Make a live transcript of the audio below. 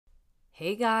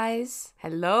Hey guys,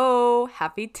 Hello,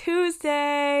 happy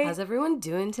Tuesday. how's everyone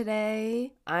doing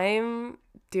today? I'm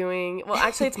doing, well,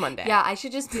 actually it's Monday. Yeah, I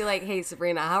should just be like, hey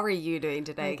Sabrina, how are you doing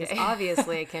today? Because Okay.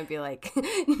 obviously I can't be like,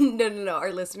 no.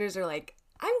 Our listeners are like,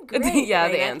 I'm great. Yeah,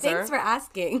 the Raina. answer. Thanks for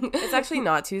asking. It's actually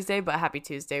not Tuesday, but happy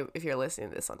Tuesday if you're listening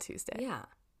to this on Tuesday. yeah,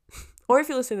 Or if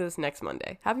you're listening to this next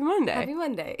Monday. Happy Monday. happy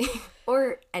Monday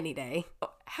or any day.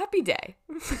 Happy day.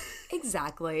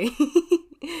 Exactly.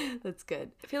 That's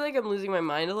good. I feel like I'm losing my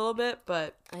mind a little bit,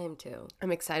 but I am too.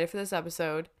 I'm excited for this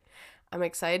episode. I'm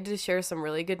excited to share some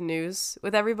really good news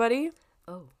with everybody.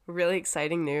 Oh, Really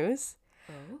exciting news.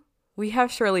 oh. We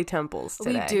have Shirley Temples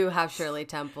today. We do have Shirley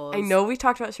Temples. I know we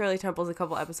talked about Shirley Temples a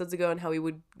couple episodes ago and how we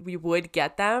would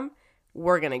get them.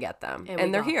 We're gonna get them, we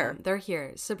and they're got here. them. They're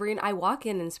here. Sabrina, I walk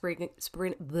in and Sabrina,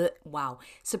 wow.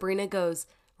 Sabrina goes,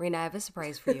 Raina, I have a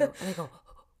surprise for you. And I go,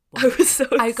 I was so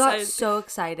excited. I got so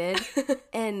excited.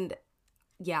 And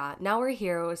yeah, now we're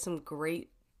here with some great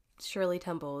Shirley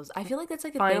Temples. I feel like that's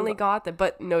like a Finally thing. got them,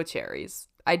 but no cherries.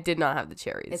 I did not have the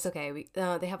cherries. It's okay.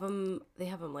 They have them. They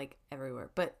have them like everywhere,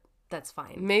 but that's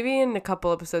fine. Maybe in a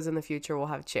couple episodes in the future we'll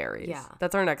have cherries. Yeah.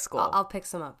 That's our next goal. I'll pick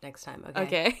some up next time. Okay.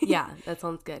 Okay. Yeah, that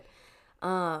sounds good.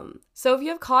 So if you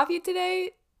have coffee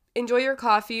today, enjoy your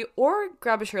coffee or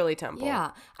grab a Shirley Temple.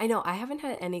 Yeah, I know. I haven't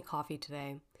had any coffee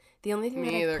today. The only thing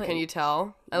that Me I've either. put Can you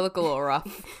tell? I look a little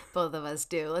rough. both of us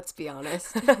do. Let's be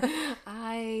honest.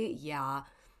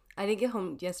 I didn't get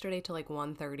home yesterday till like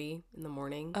 1:30 in the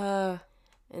morning.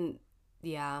 And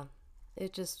yeah,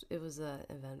 it was a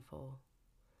eventful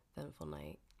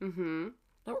night. Mm-hmm.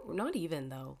 Not even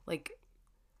though. Like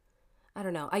I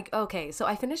don't know. So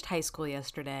I finished high school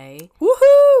yesterday.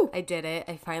 Woohoo! I did it.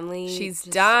 I finally She's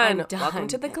just- done. I'm done. Welcome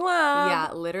to the club.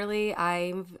 Yeah, literally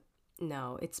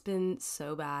it's been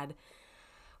so bad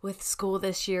with school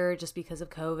this year just because of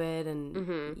COVID and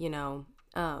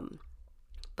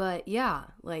but yeah,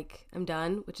 like I'm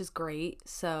done, which is great.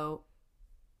 So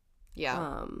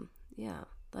Yeah. yeah,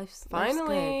 life's good.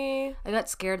 Finally. I got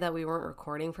scared that we weren't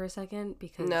recording for a second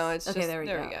because No, it's okay. just- There we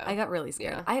there go. we go. I got really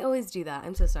scared. Yeah. I always do that.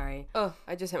 I'm so sorry. Oh,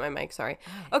 I just hit my mic. Sorry.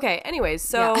 Okay. Anyways,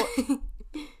 so Yeah.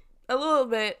 a little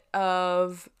bit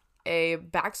of a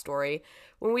backstory.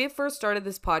 When we first started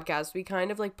this podcast, we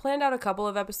kind of like planned out a couple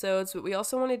of episodes, but we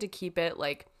also wanted to keep it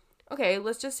like, okay,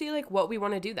 let's just see like what we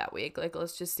want to do that week. Like,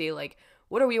 let's just see like,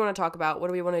 what do we want to talk about? What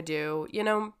do we want to do? You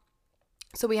know?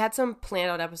 So we had some planned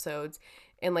out episodes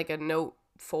in like a note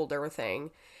folder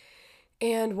thing.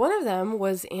 And one of them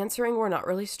was answering We're Not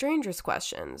Really Strangers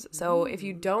questions. So if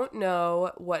you don't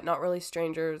know what Not Really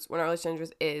Strangers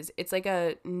is, it's like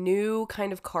a new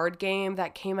kind of card game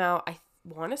that came out, I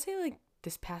want to say like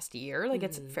this past year. Like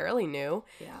it's fairly new.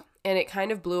 Yeah. And it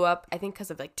kind of blew up, I think, because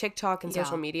of like TikTok and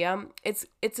social Yeah. media. It's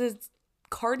a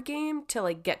card game to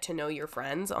like get to know your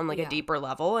friends on like a Yeah. deeper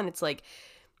level. And it's like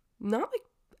not like,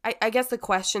 I guess the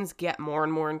questions get more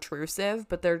and more intrusive,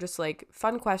 but they're just like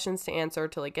fun questions to answer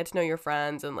to like get to know your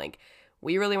friends, and like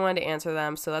we really wanted to answer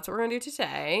them, so that's what we're gonna do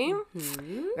today.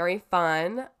 Very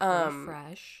fun.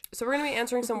 Fresh. So we're gonna be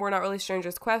answering some We're Not Really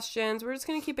Strangers questions. We're just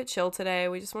gonna keep it chill today.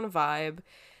 We just want to vibe.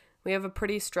 We have a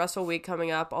pretty stressful week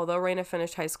coming up. Although Raina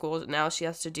finished high school, now she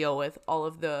has to deal with all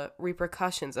of the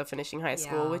repercussions of finishing high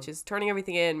school, Yeah. which is turning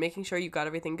everything in, making sure you got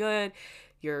everything good,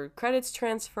 your credits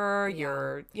transfer,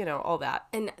 your, all that.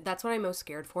 And that's what I'm most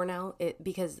scared for now.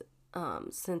 Because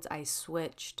since I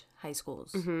switched high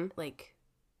schools, like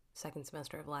second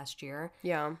semester of last year,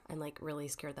 Yeah. I'm like really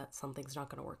scared that something's not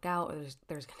going to work out, or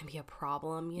there's going to be a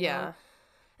problem. You Yeah. know?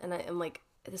 And I'm like,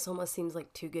 this almost seems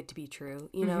like too good to be true.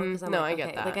 You know? 'Cause I'm No, like, I get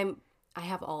okay, that. like I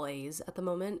have all A's at the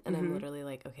moment, and I'm literally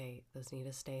like, okay, those need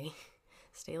to stay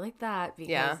like that because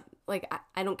Yeah. like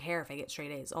I don't care if I get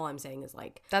straight A's. All I'm saying is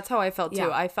like, That's how I felt too. Yeah.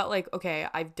 I felt like, okay,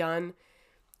 I've done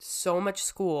so much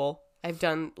school. I've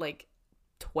done like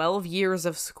 12 years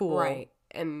of school. Right.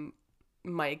 And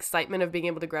my excitement of being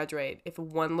able to graduate, if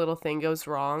one little thing goes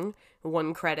wrong,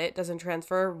 one credit doesn't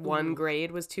transfer, one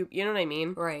grade was too, you know what I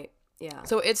mean? right, yeah.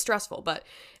 So it's stressful. And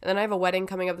then I have a wedding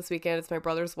coming up this weekend. It's my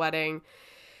brother's wedding.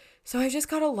 So I just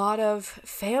got a lot of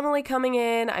family coming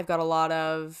in. I've got a lot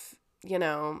of,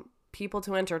 people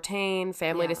to entertain,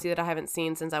 family to Yeah. see that I haven't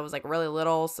seen since I was like really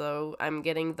little. So I'm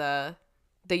getting the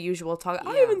usual talk.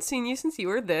 I Yeah. haven't seen you since you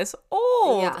were this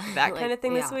old. Yeah. That Like, kind of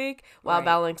thing this yeah. week while Right.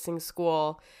 balancing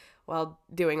school, while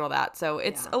doing all that. So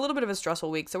it's Yeah. a little bit of a stressful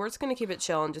week. So we're just going to keep it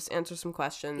chill and just answer some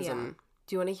questions. Yeah. And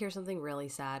Do you want to hear something really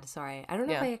sad? Sorry. I don't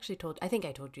know if Yeah. I actually I think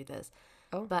I told you this.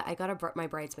 Oh. But I got my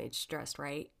bridesmaid's dress,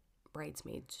 right?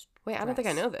 Bridesmaid's wait, I don't think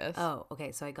I dress. know this. Oh,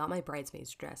 okay. So I got my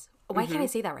bridesmaid's dress. Why can't I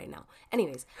say that right now?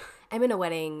 Anyways, I'm in a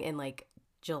wedding in like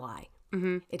July.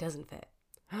 It doesn't fit.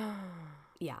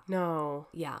 Yeah. No.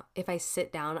 Yeah. If I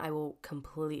sit down, I will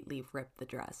completely rip the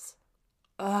dress.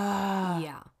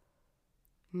 Yeah.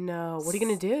 No. What are you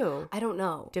going to do? I don't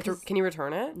know. Can you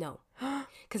return it? No.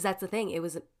 Because that's the thing. It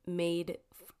was made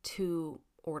to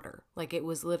order. Like, it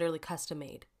was literally custom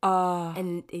made.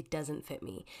 And it doesn't fit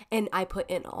me. And I put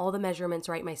in all the measurements,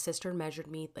 right? My sister measured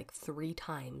me like 3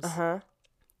 times.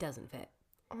 Doesn't fit.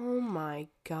 Oh my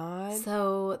God.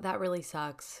 So that really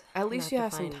sucks. At least you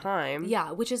have some time.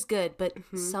 Yeah, which is good. But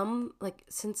some, like,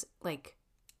 since like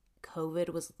COVID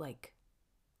was like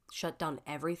shut down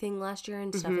everything last year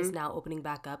and stuff is now opening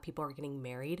back up, people are getting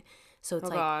married. So it's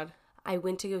God. I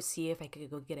went to go see if I could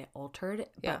go get it altered,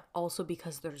 but also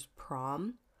because there's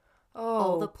prom.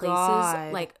 All the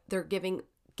places, like, they're getting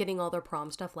all their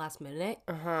prom stuff last minute.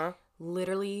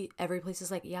 Literally every place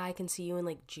is like, yeah, I can see you in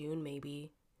like June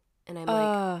maybe. And I'm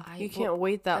like, you can't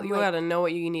wait that. You gotta know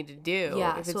what you need to do.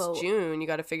 Yeah, if it's June, you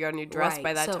gotta figure out a new dress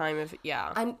by that time.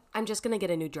 I'm just gonna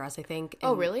get a new dress, I think.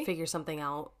 And really? Figure something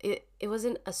out. It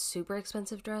wasn't a super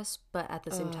expensive dress, but at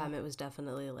the same time, it was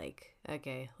definitely like,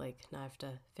 okay, like now I have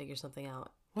to figure something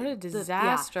out. What a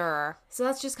disaster! So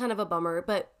that's just kind of a bummer.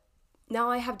 But now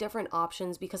I have different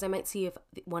options because I might see if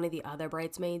one of the other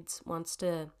bridesmaids wants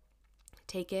to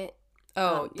take it.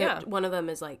 One of them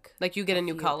is like you get a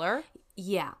new color.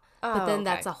 Yeah. But then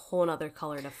that's a whole nother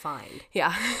color to find.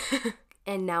 Yeah.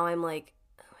 And now I'm like,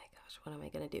 oh my gosh, what am I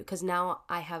going to do? Because now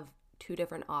I have 2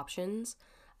 different options.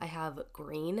 I have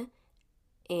green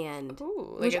and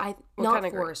not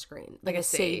forest green, like a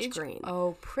sage green.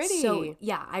 Oh, pretty. So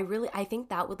yeah, I think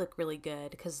that would look really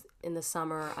good because in the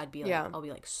summer I'll be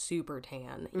like super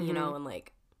tan, you know, and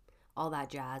like all that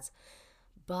jazz.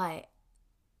 But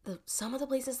some of the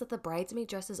places that the bridesmaid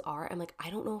dresses are, I'm like,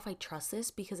 I don't know if I trust this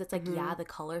because it's like, yeah, the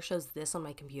color shows this on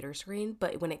my computer screen,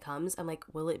 but when it comes, I'm like,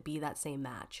 will it be that same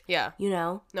match? Yeah. You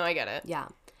know? No, I get it. Yeah.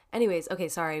 Anyways, okay,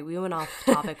 sorry, we went off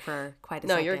topic for quite a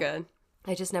second. No, you're good.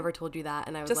 I just never told you that,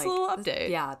 and I was just a little update.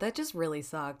 Yeah, that just really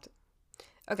sucked.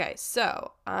 Okay,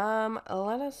 so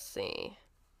let us see.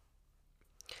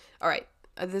 All right,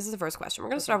 this is the first question.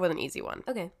 We're gonna start with an easy one.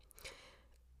 Okay.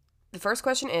 The first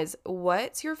question is,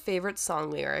 what's your favorite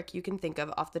song lyric you can think of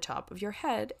off the top of your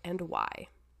head and why?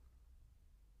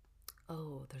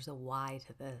 Oh, there's a why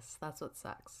to this. That's what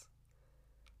sucks.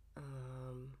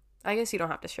 I guess you don't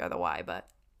have to share the why, but...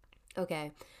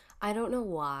 Okay. I don't know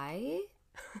why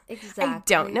exactly. I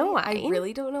don't know why. I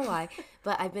really don't know why.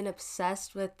 But I've been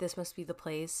obsessed with This Must Be the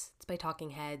Place. It's by Talking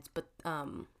Heads, but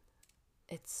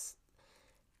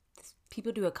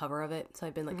people do a cover of it, so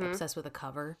I've been like obsessed with a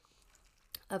cover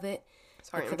of it.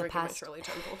 Sorry, I'm drinking my Shirley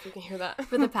Temple, if you can hear that.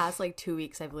 For the past like 2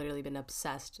 weeks, I've literally been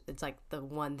obsessed. It's like the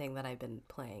one thing that I've been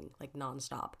playing like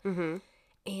nonstop.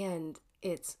 And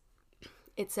it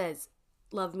says,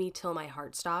 "Love me till my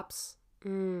heart stops."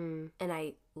 And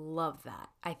I love that.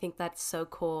 I think that's so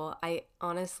cool. I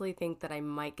honestly think that I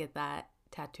might get that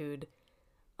tattooed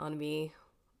on me.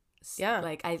 Yeah.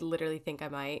 Like, I literally think I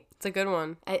might. It's a good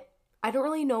one. I don't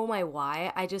really know my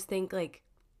why. I just think like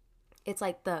it's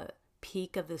like the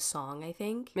peak of the song, I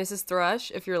think. Mrs.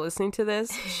 Thrush, if you're listening to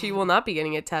this, she will not be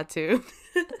getting it tattooed.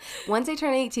 Once I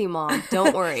turn 18, Mom,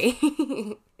 don't worry.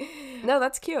 No,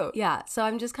 that's cute. Yeah, so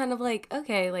I'm just kind of like,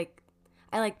 okay, like,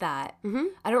 I like that.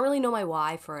 I don't really know my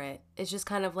why for it. It's just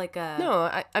kind of like a...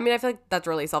 No, I mean, I feel like that's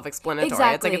really self-explanatory.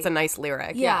 Exactly. It's like, it's a nice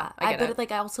lyric. Yeah, I get it. But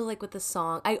like, I also like with the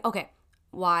song...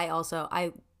 why also...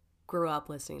 I grew up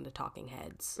listening to Talking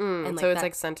Heads. And so it's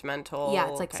like sentimental. Yeah,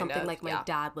 it's like something like my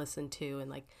dad listened to and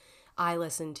like I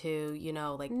listened to, you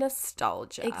know, like...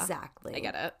 Nostalgia. Exactly. I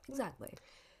get it. Exactly.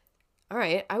 All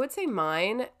right. I would say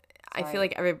mine... Sorry. I feel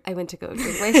like I went to go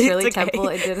drink my Shirley Temple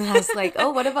and didn't ask like,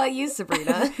 oh, what about you,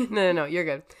 Sabrina? No, you're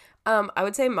good. I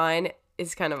would say mine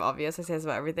is kind of obvious. I say this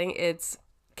about everything. It's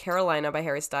Carolina by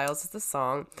Harry Styles. It's the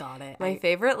song. Got it. My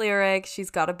favorite lyric. She's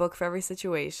got a book for every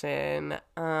situation.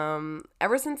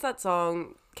 Ever since that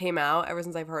song came out, ever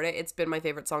since I've heard it, it's been my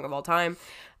favorite song of all time.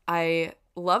 I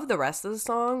love the rest of the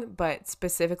song, but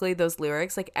specifically those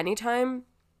lyrics. Like anytime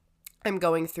I'm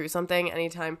going through something,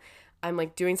 anytime I'm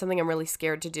like doing something I'm really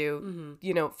scared to do,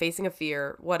 you know, facing a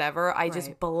fear, whatever, I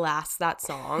just blast that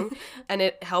song and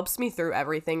it helps me through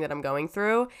everything that I'm going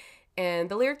through. And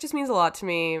the lyric just means a lot to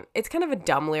me. It's kind of a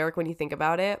dumb lyric when you think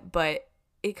about it, but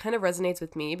it kind of resonates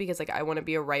with me because like I want to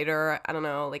be a writer. I don't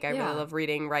know, like I really love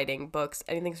reading, writing, books,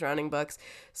 anything surrounding books.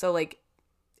 So like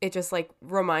it just like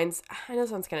reminds, I know it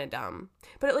sounds kind of dumb,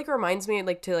 but it like reminds me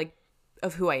like to like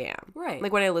of who I am. Right.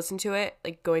 Like when I listen to it,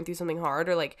 like going through something hard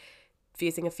or like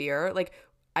facing a fear, like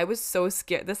I was so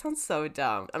scared. This sounds so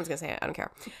dumb. I'm just gonna say it. I don't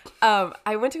care.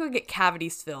 I went to go get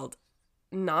cavities filled,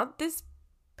 not this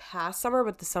past summer,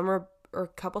 but the summer or a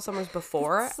couple summers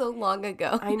before. So long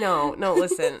ago. I know. No,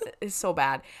 listen, it's so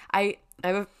bad. We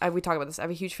talk about this. I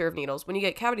have a huge fear of needles. When you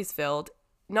get cavities filled,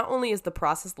 not only is the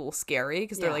process a little scary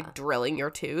because they're like drilling your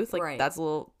tooth, like that's a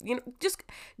little, just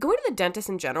going to the dentist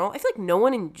in general. I feel like no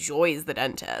one enjoys the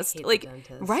dentist. I hate like the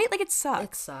dentist. Right? Like it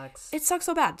sucks. It sucks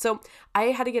so bad. So I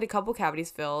had to get a couple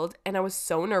cavities filled, and I was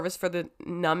so nervous for the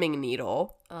numbing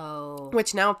needle. Oh.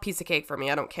 Which now a piece of cake for me.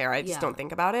 I don't care. I just don't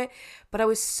think about it. But I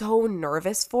was so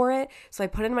nervous for it. So I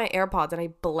put in my AirPods and I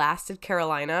blasted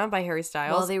Carolina by Harry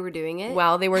Styles. While they were doing it?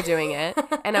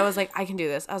 And I was like, I can do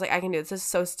this. I was like, I can do this. This is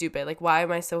so stupid. Like, why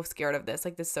am I so scared of this?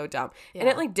 Like, this is so dumb. Yeah. And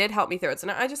it like did help me through it. So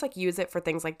now I just like use it for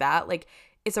things like that. Like,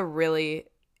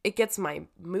 it gets my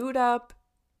mood up.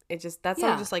 That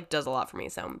song just like does a lot for me.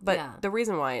 So, but the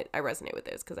reason why I resonate with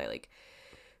it is because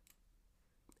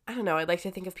I don't know. I'd like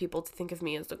to think of people to think of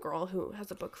me as the girl who has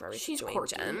a book for every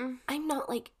situation. I'm not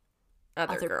like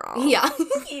other girl. Yeah,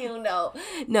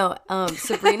 No.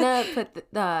 Sabrina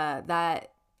put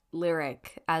that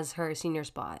lyric as her senior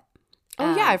spot.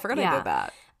 Oh yeah, I forgot I did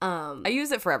that. I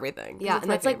use it for everything. Yeah, and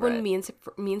that's like when me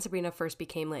and Sabrina first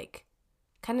became like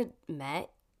kind of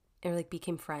met or like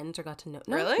became friends or got to know.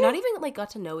 Really? Not even like got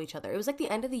to know each other. It was like the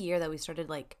end of the year that we started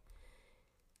like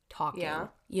talking. Yeah.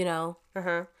 You know.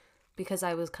 Uh-huh. Because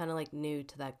I was kind of like new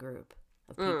to that group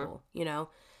of people,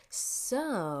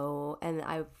 So, and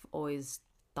I've always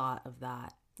thought of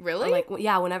that. Really? Or like,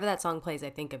 yeah, whenever that song plays, I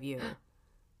think of you.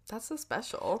 That's so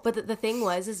special. But the thing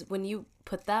is when you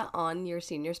put that on your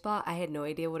senior spot, I had no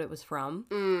idea what it was from.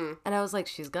 And I was like,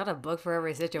 she's got a book for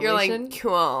every situation. You're like,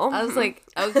 cool. I was like,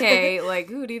 okay, like,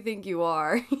 who do you think you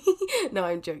are? No,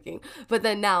 I'm joking. But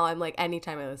then now I'm like,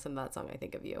 anytime I listen to that song, I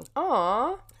think of you.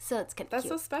 Aw. So it's kind of That's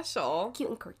so special. Cute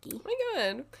and quirky. Oh my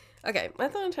god. Okay,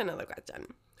 let's go on to another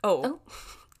question. Oh.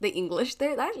 The English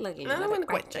there? That's like another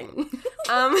question.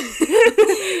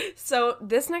 So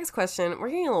this next question, we're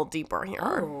getting a little deeper here.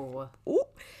 Oh. Ooh.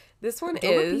 This one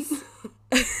is,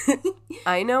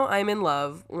 I know I'm in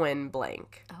love when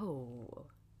blank. Oh.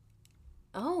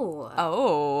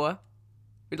 A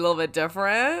little bit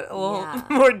different? A little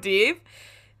more deep?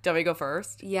 Do you want me to go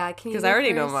first? Yeah, can you Because I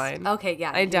already know mine. Okay,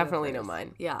 yeah. I definitely know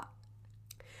mine. Yeah.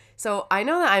 So I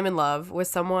know that I'm in love with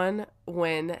someone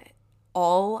when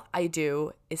all I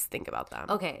do is think about them.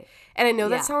 Okay. And I know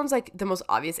that sounds like the most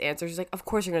obvious answer. It's like, of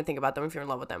course you're going to think about them if you're in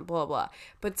love with them, blah, blah, blah.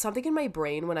 But something in my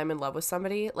brain when I'm in love with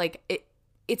somebody, like,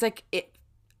 it's like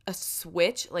a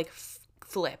switch, like,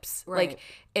 flips. Right. Like,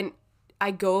 and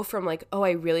I go from, like, oh,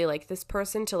 I really like this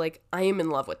person to, like, I am in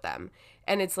love with them.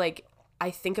 And it's like, I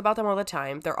think about them all the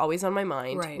time. They're always on my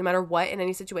mind. Right. No matter what, in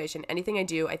any situation, anything I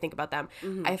do, I think about them.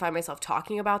 Mm-hmm. I find myself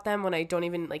talking about them when I don't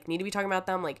even, like, need to be talking about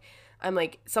them. Like, I'm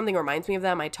like, something reminds me of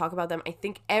them. I talk about them. I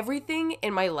think everything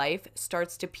in my life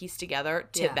starts to piece together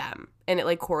to them. And it,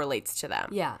 like, correlates to them.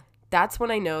 Yeah. That's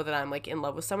when I know that I'm, like, in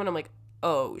love with someone. I'm like,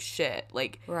 oh, shit.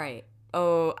 Like, right.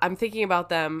 Oh, I'm thinking about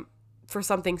them for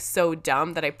something so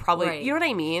dumb that I probably, you know what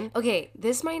I mean? Okay,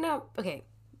 this might not, okay.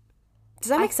 Does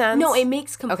that make sense? No, it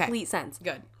makes complete sense.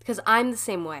 Good. Because I'm the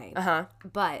same way. Uh-huh.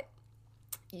 But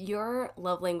your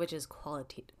love language is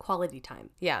quality time.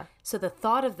 Yeah. So the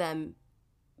thought of them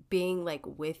being like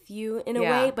with you in a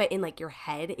way, but in like your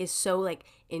head is so like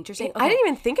interesting. Okay. I didn't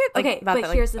even think it like about but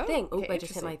that. Here's like, the thing. I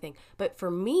just hit my thing. But for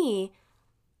me,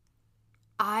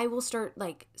 I will start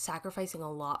like sacrificing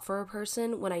a lot for a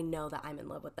person when I know that I'm in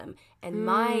love with them. And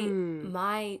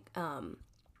my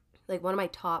like one of my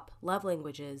top love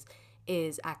languages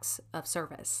is acts of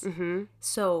service. Mm-hmm.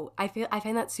 So I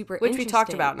find that super interesting. Which we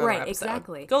talked about in another episode.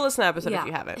 Exactly. Go listen to that episode if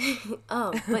you haven't.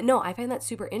 But no, I find that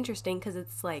super interesting because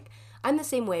it's like I'm the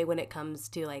same way when it comes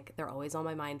to like they're always on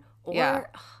my mind. Or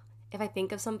if I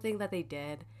think of something that they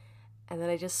did and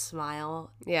then I just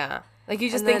smile. Yeah. Like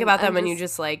you just think about them and you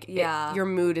just like, your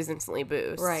mood is instantly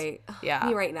boost. Right. Yeah.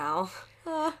 Me right now.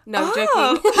 No, I'm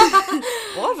joking.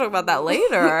 We'll talk about that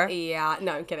later. Yeah.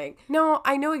 No, I'm kidding. No,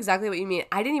 I know exactly what you mean.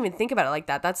 I didn't even think about it like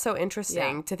that. That's so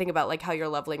interesting to think about like how your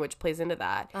love language plays into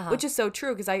that, which is so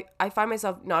true because I find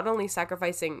myself not only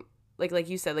sacrificing, like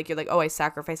you said, like you're like, oh, I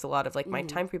sacrifice a lot of like my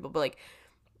time for people, but like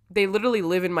they literally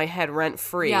live in my head rent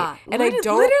free. Yeah. And I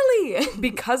don't literally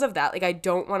because of that, like I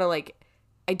don't want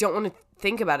to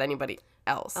think about anybody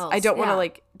else. I don't want to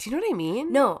like, do you know what I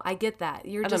mean? No, I get that.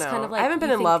 You're just kind of like, I haven't been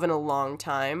in love in a long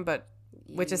time, but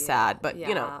which is sad, but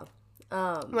you know,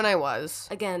 when I was.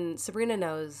 Again, Sabrina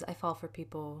knows I fall for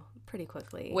people pretty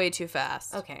quickly. Way too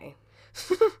fast. Okay.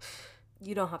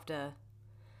 You don't have to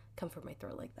come for my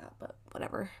throat like that, but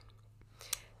whatever.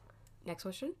 Next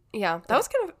question? Yeah, that was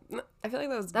kind of, I feel like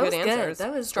that was good answers.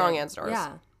 That was strong good. answers.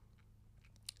 Yeah.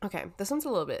 Okay, this one's a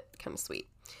little bit kind of sweet.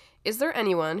 Is there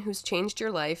anyone who's changed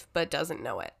your life but doesn't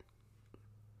know it?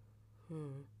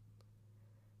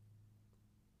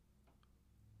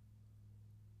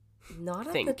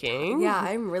 Not thinking. Yeah,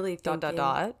 I'm really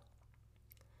thinking. ...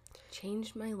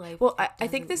 Changed my life. Well, I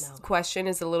think this question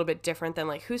is a little bit different than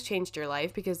like who's changed your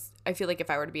life, because I feel like if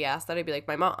I were to be asked that, I'd be like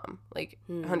my mom, like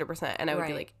 100%, and I would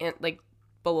be like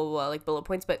blah blah blah, like bullet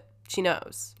points, but she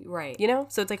knows, right? You know,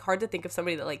 so it's like hard to think of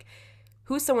somebody that like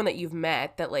who's someone that you've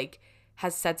met that like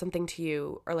has said something to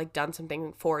you or like done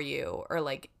something for you or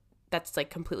like that's like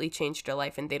completely changed your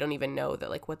life and they don't even know that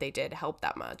like what they did helped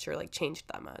that much or like changed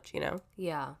that much, you know?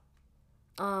 Yeah.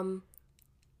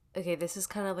 Okay, this is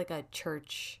kind of like a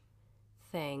church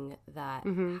thing that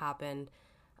happened.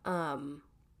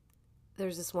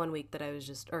 There's this one week that I was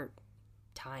just, or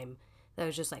time that I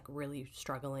was just like really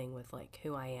struggling with like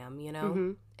who I am, you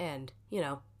know? And, you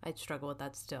know, I'd struggle with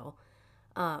that still.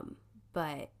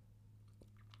 But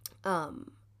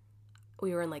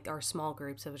we were in like our small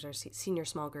group, so it was our senior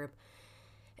small group,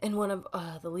 and one of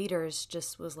the leaders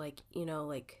just was like, you know,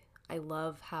 like, I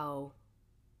love how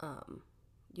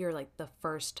you're like the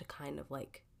first to kind of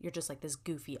like, you're just like this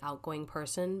goofy outgoing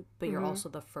person, but you're also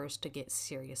the first to get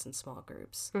serious in small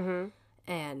groups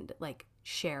and like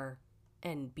share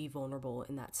and be vulnerable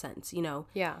in that sense, you know?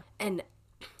 Yeah. And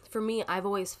for me, I've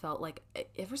always felt like,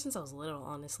 ever since I was little,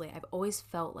 honestly, I've always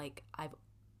felt like I've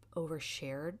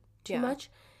overshared too much.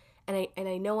 And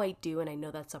I know I do, and I know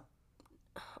that's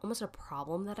almost a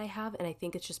problem that I have, and I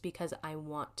think it's just because I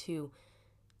want to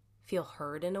feel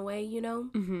heard in a way, you know?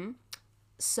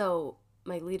 So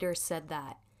my leader said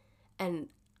that, and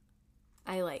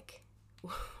I like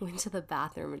went to the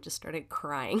bathroom and just started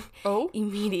crying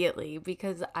immediately,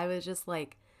 because I was just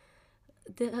like,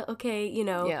 okay, you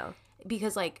know? Yeah.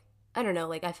 Because like, I don't know,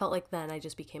 like I felt like then I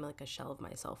just became like a shell of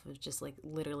myself. It was just like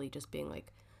literally just being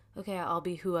like, okay, I'll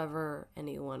be whoever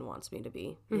anyone wants me to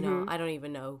be. You know, I don't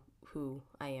even know who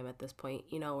I am at this point,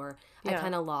 you know, or I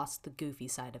kind of lost the goofy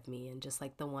side of me and just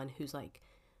like the one who's like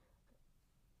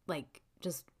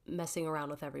just messing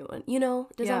around with everyone, you know?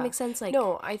 Does that make sense? Like,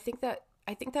 no, I think that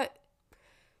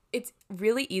it's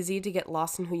really easy to get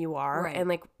lost in who you are and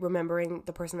like remembering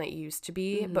the person that you used to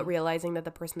be, but realizing that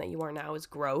the person that you are now is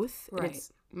growth. Right. And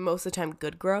it's most of the time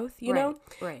good growth, you know?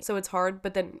 Right. So it's hard,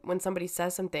 but then when somebody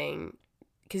says something,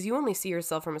 because you only see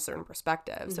yourself from a certain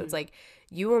perspective. So it's like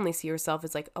you only see yourself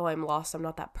as like, oh, I'm lost. I'm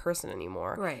not that person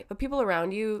anymore. Right. But people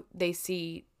around you, they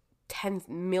see 10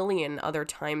 million other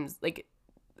times, like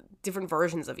different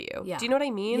versions of you. Yeah. Do you know what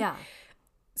I mean? Yeah.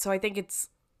 So I think it's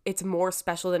more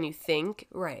special than you think.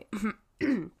 Right.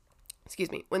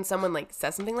 Excuse me. When someone like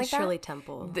says something like Shirley that.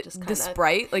 Temple. The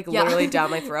Sprite, like literally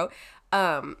down my throat.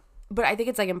 But I think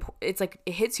it's like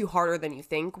it hits you harder than you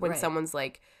think when someone's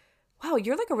like, wow,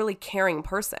 you're like a really caring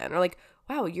person, or like,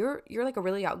 wow, you're like a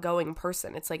really outgoing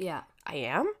person. It's like, yeah, I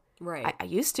am. Right. I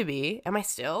used to be. Am I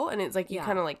still? And it's like you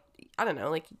kind of like, I don't know,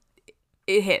 like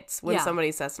it hits when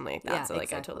somebody says something like that. Yeah, so like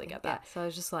exactly. I totally get that. Yeah. So I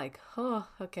was just like, oh,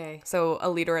 okay. So a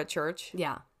leader at church.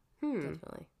 Yeah.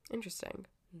 Definitely. Interesting.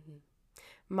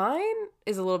 Mine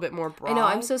is a little bit more broad. I know.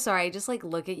 I'm so sorry. I just like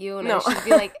look at you and I should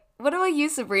be like, what about you,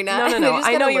 Sabrina? No.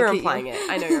 I know you're implying it.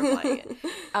 I know you're implying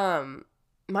it.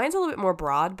 Mine's a little bit more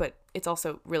broad, but it's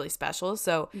also really special.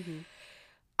 So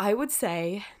I would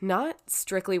say not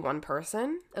strictly one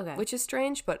person, which is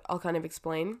strange, but I'll kind of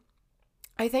explain.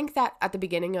 I think that at the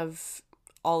beginning of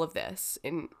all of this,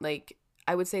 in like,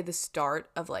 I would say the start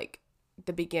of like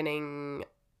the beginning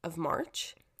of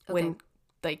March, when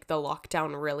like the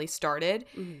lockdown really started,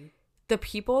 the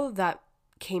people that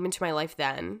came into my life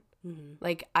then,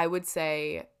 like I would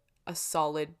say a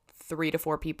solid 3 to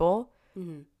 4 people,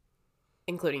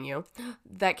 including you,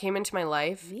 that came into my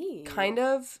life kind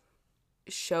of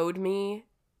showed me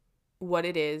what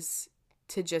it is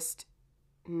to just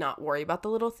not worry about the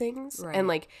little things. Right. And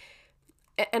like,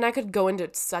 and I could go into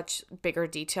such bigger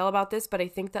detail about this, but I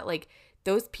think that like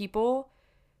those people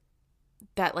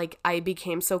that like I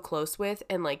became so close with,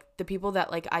 and like the people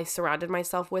that like I surrounded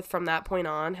myself with from that point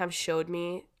on, have showed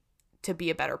me to be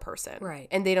a better person. Right.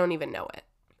 And they don't even know it.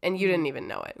 And you didn't even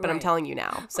know it, but I'm telling you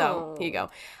now. So here you go.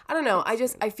 I don't know.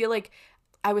 I feel like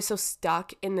I was so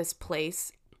stuck in this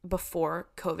place before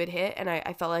COVID hit, and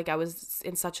I felt like I was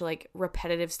in such a like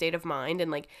repetitive state of mind, and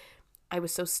like I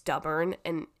was so stubborn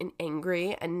and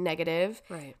angry and negative.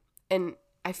 Right. And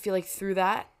I feel like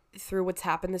through what's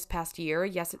happened this past year,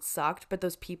 yes, it sucked, but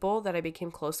those people that I became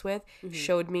close with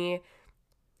showed me,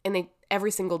 and they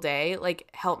every single day like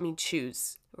helped me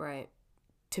choose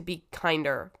to be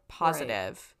kinder,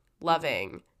 positive,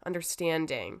 loving,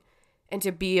 understanding, and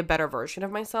to be a better version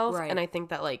of myself. Right. And I think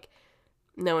that like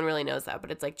no one really knows that,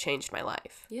 but it's like changed my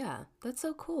life. Yeah, that's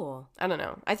so cool. I don't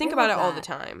know. I think about it all the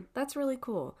time. That's really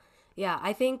cool. Yeah,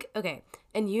 I think, okay,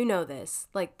 and you know this,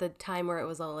 like the time where it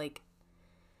was all like,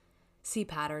 see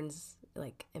patterns,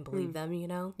 like, and believe them, you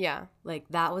know? Yeah. Like,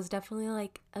 that was definitely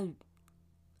like a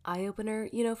eye-opener,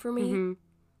 you know, for me. Mm-hmm.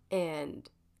 And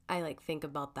I like think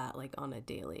about that like on a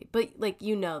daily, but like,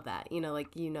 you know that,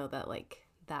 like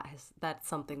that's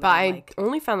something but I like,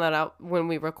 only found that out when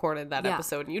we recorded that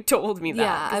episode and you told me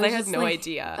that, because I had no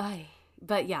idea.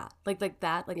 But yeah, like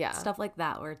that, like stuff like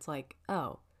that where it's like,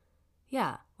 oh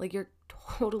yeah, like you're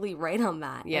totally right on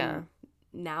that. Yeah. And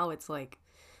now it's like,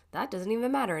 that doesn't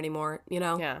even matter anymore, you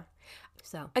know? Yeah.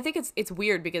 So I think it's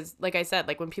weird because, like I said,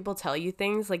 like when people tell you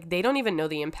things, like they don't even know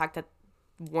the impact that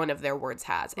one of their words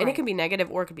has. And it can be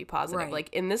negative or it could be positive. Right. Like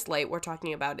in this light, we're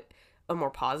talking about a more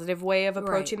positive way of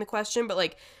approaching the question. But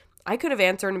like I could have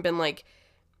answered and been like,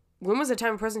 when was the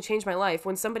time a person changed my life?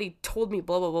 When somebody told me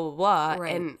blah, blah, blah, blah, blah,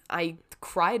 and I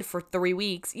cried for 3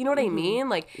 weeks. You know what I mean?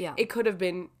 Like it could have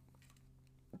been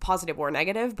positive or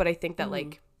negative, but I think that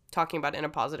like talking about it in a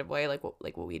positive way, like what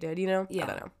we did, you know? Yeah. I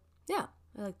don't know. Yeah,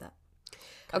 I like that.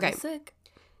 Okay. Sick.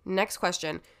 Next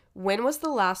question. When was the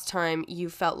last time you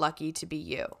felt lucky to be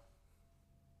you?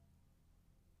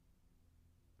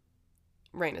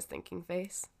 Raina's thinking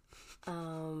face.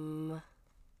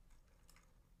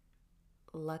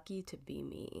 Lucky to be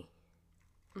me.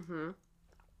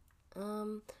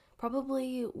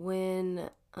 Probably when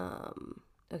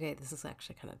okay, this is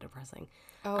actually kind of depressing.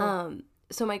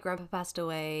 So my grandpa passed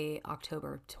away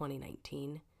October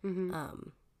 2019.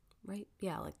 Right?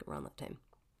 Yeah, like around that time,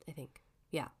 I think.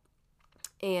 Yeah.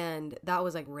 And that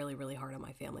was like really, really hard on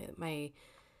my family. My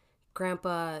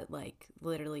grandpa like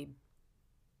literally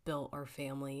built our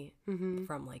family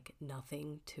from like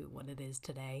nothing to what it is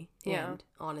today. Yeah. And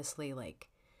honestly, like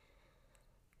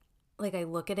I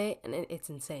look at it and it's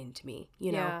insane to me,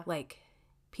 you know? Yeah. Like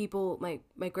people,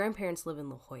 my grandparents live in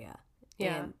La Jolla.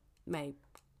 Yeah. And my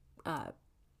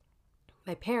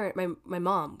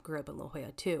mom grew up in La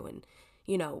Jolla too. And,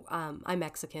 you know, I'm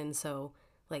Mexican, so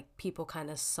like people kind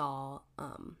of saw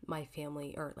my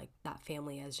family or like that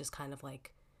family as just kind of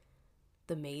like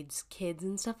the maid's kids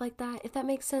and stuff like that, if that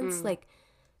makes sense. Like,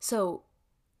 so,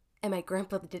 and my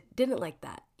grandpa didn't like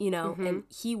that, you know, and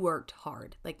he worked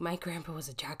hard. Like my grandpa was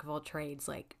a jack of all trades,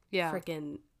 like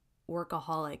freaking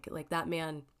workaholic. Like that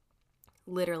man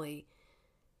literally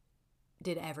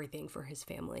did everything for his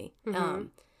family.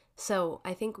 So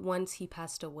I think once he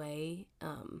passed away,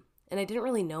 and I didn't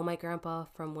really know my grandpa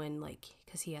from when, like,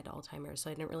 because he had Alzheimer's, so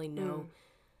I didn't really know.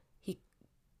 He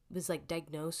was, like,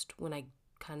 diagnosed when I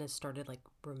kind of started, like,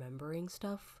 remembering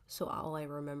stuff. So all I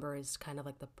remember is kind of,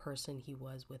 like, the person he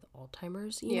was with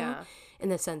Alzheimer's, you know? In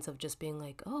the sense of just being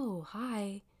like, oh,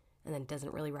 hi, and then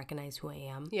doesn't really recognize who I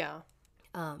am. Yeah.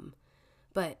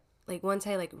 But, like, once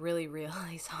I, like, really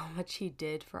realized how much he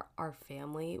did for our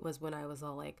family was when I was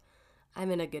all, like,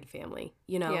 I'm in a good family,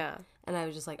 you know? Yeah. And I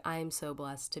was just like, I am so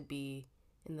blessed to be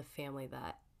in the family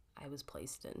that I was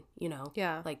placed in, you know?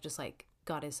 Yeah. Like, just like,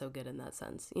 God is so good in that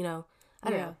sense, you know?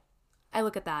 I don't know. I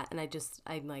look at that and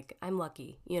I'm like, I'm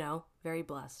lucky, you know? Very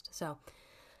blessed. So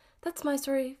that's my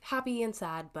story. Happy and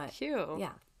sad, but cute.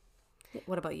 Yeah.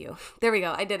 What about you? There we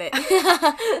go. I did it.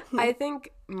 I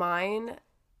think mine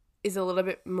is a little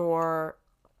bit more,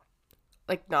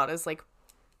 like, not as, like,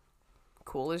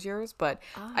 cool as yours, but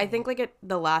I think like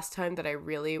the last time that I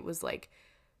really was like,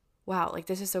 wow, like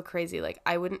this is so crazy, like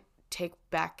I wouldn't take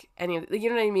back any of, you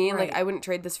know what I mean? Right. Like I wouldn't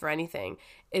trade this for anything,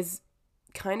 is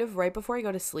kind of right before I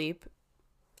go to sleep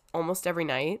almost every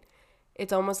night.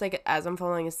 It's almost like as I'm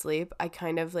falling asleep, I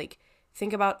kind of like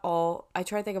I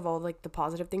try to think of all like the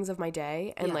positive things of my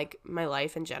day and like my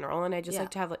life in general, and I just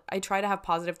like to have like, I try to have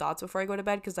positive thoughts before I go to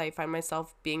bed because I find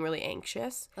myself being really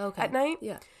anxious at night.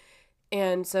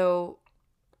 And so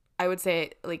I would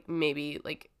say, like, maybe,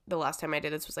 like, the last time I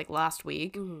did this was, like, last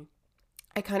week.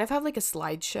 I kind of have, like, a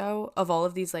slideshow of all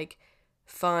of these, like,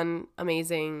 fun,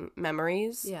 amazing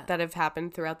memories that have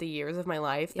happened throughout the years of my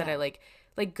life that I, like,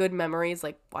 good memories,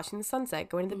 like, watching the sunset,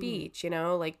 going to the beach, you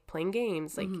know, like, playing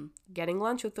games, like, getting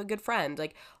lunch with a good friend.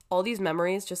 Like, all these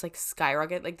memories just, like,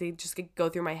 skyrocket. Like, they just go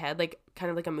through my head, like, kind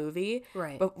of like a movie.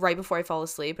 But right before I fall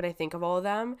asleep, and I think of all of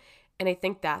them. And I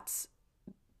think that's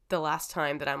the last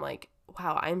time that I'm, like,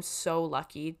 wow, I'm so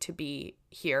lucky to be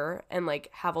here and like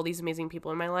have all these amazing people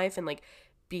in my life and like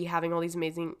be having all these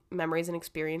amazing memories and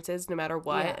experiences no matter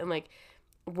what. And like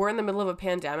we're in the middle of a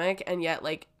pandemic and yet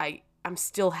like I'm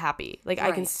still happy. Like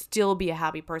I can still be a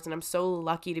happy person. I'm so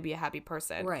lucky to be a happy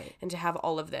person and to have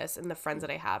all of this and the friends that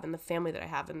I have and the family that I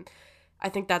have. And I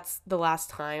think that's the last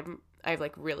time I've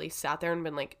like really sat there and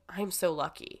been like, I'm so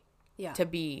lucky. to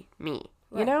be me,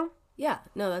 right. you know? Yeah.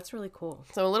 No, that's really cool.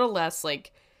 So a little less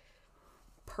like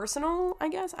personal, I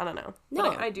guess. I don't know. No,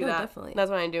 but I do that. Definitely.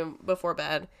 That's what I do before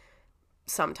bed.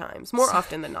 Sometimes. More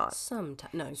often than not.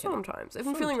 Sometimes. No, Sometimes. If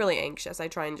I'm feeling really anxious, I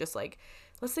try and just like,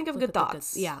 let's think of good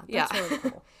thoughts. That's really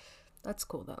cool. That's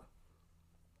cool though.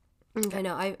 Okay. I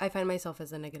know. I find myself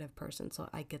as a negative person, so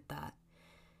I get that.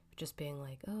 Just being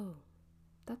like, oh,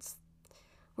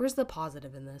 where's the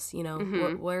positive in this? You know,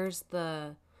 where's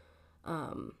the,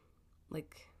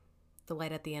 like, the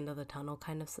light at the end of the tunnel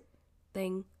kind of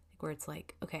thing, where it's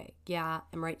like, okay, yeah,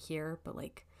 I'm right here, but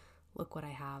like, look what I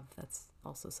have. That's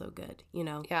also so good, you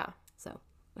know? Yeah. So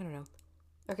I don't know.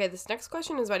 Okay, this next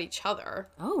question is about each other.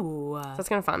 Oh, so that's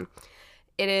kind of fun.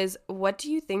 It is, what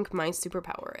do you think my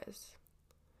superpower is?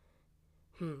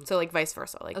 So like vice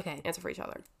versa, like okay. Answer for each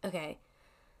other. Okay.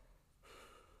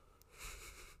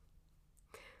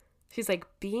 She's like,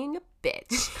 being a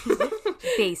bitch.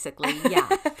 Basically, yeah.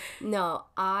 No,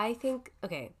 I think,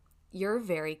 okay, you're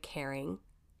very caring,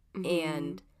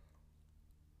 and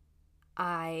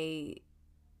I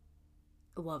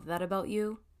love that about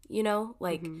you, you know?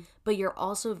 Like, but you're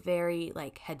also very,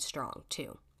 like, headstrong,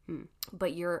 too.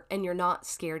 But you're not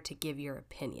scared to give your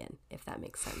opinion, if that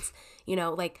makes sense. You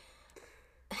know, like,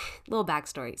 little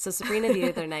backstory. So Sabrina the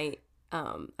other night,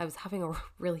 I was having a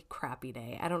really crappy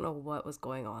day. I don't know what was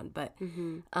going on, but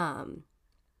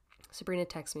Sabrina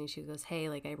texted me. She goes, hey,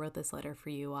 like, I wrote this letter for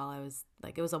you while I was,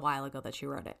 like, it was a while ago that she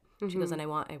wrote it. She goes, and I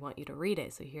want you to read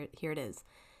it. So here it is.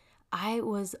 I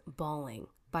was bawling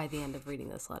by the end of reading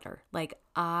this letter. Like,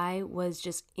 I was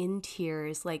just in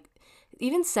tears. Like,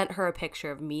 even sent her a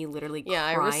picture of me literally crying. Yeah,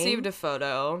 I received a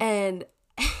photo. And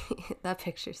that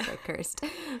picture's so cursed.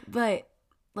 But,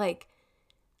 like,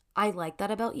 I like that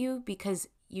about you because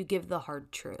you give the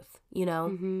hard truth, you know?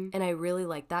 And I really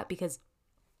like that because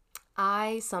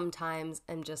I sometimes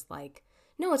am just like,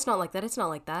 no, it's not like that. It's not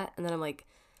like that. And then I'm like,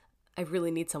 I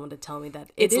really need someone to tell me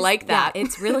that it's like that. Yeah,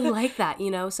 it's really like that, you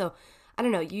know? So I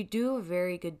don't know. You do a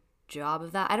very good job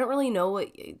of that. I don't really know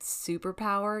what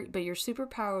superpower, but your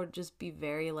superpower would just be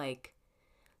very like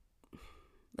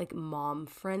mom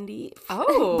friendly.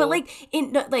 Oh, but like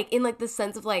in the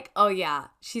sense of like, oh yeah,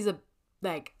 she's a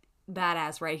like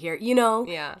badass right here, you know?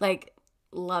 Yeah. Like,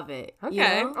 love it. Okay, you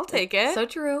know? I'll take it. So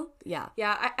true. Yeah.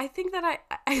 Yeah, I think that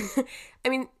I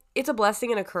mean, it's a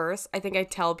blessing and a curse. I think I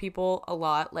tell people a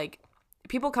lot, like,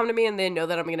 people come to me and they know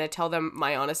that I'm going to tell them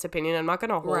my honest opinion. I'm not going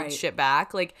to hold shit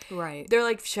back. Like, they're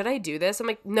like, should I do this? I'm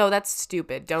like, no, that's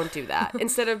stupid. Don't do that.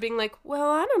 Instead of being like, well,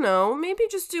 I don't know, maybe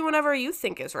just do whatever you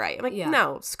think is right. I'm like,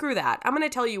 no, screw that. I'm going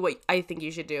to tell you what I think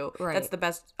you should do. Right. That's the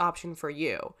best option for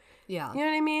you. Yeah. You know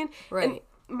what I mean? Right. And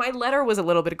my letter was a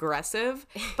little bit aggressive,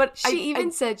 but she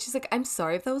said, she's like, I'm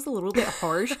sorry if that was a little bit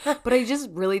harsh, but I just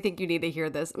really think you need to hear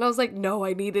this. And I was like, no,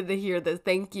 I needed to hear this.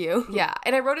 Thank you. Yeah.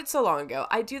 And I wrote it so long ago.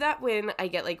 I do that when I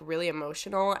get like really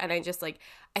emotional and I just like,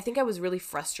 I think I was really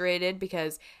frustrated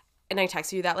because, and I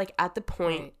texted you that like at the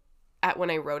point at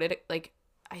when I wrote it, like,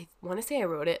 I want to say I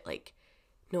wrote it like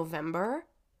November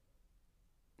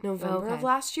of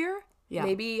last year. Yeah.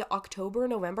 Maybe October,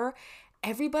 November.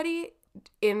 Everybody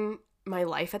in my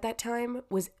life at that time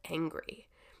was angry.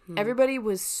 Everybody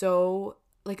was so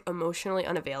like emotionally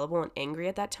unavailable and angry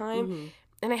at that time.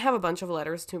 And I have a bunch of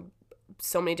letters to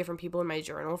so many different people in my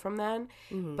journal from then,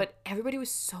 but everybody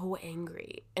was so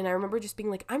angry. And I remember just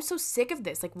being like, I'm so sick of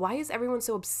this. Like, why is everyone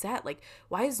so upset? Like,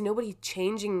 why is nobody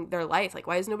changing their life? Like,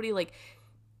 why is nobody like,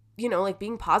 you know, like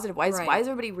being positive? Why is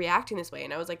everybody reacting this way?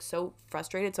 And I was like so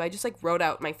frustrated. So I just like wrote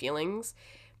out my feelings.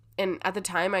 And at the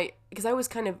time, because I was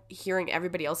kind of hearing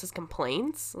everybody else's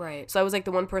complaints. Right. So I was like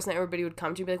the one person that everybody would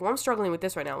come to be like, well, I'm struggling with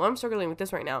this right now. Well, I'm struggling with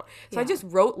this right now. So I just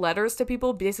wrote letters to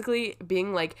people basically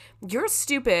being like, you're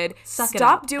stupid.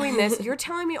 Stop doing this. You're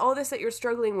telling me all this that you're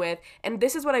struggling with. And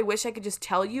this is what I wish I could just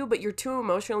tell you, but you're too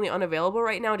emotionally unavailable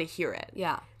right now to hear it.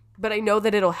 Yeah. But I know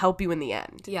that it'll help you in the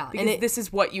end. Yeah. Because this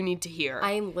is what you need to hear.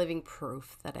 I am living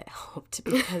proof that it helped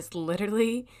because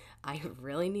literally I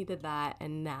really needed that.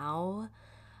 And now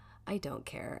I don't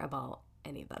care about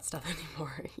any of that stuff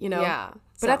anymore, you know? Yeah.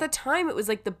 But at the time, it was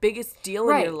like the biggest deal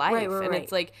in your life. And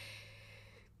it's like,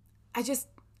 I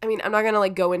mean, I'm not going to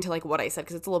like go into like what I said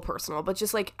because it's a little personal, but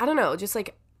just like, I don't know, just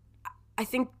like, I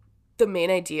think the main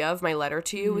idea of my letter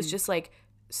to you was just like,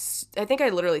 I think I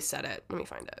literally said it. Let me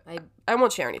find it. I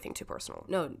won't share anything too personal.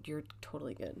 No, you're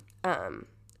totally good.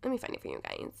 Let me find it for you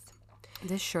guys.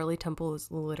 This Shirley Temple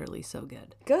is literally so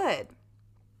good. Good.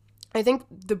 I think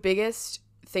the biggest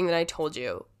thing that I told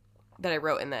you that I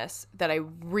wrote in this that I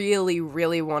really,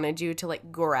 really wanted you to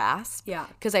like grasp. Yeah.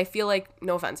 Because I feel like,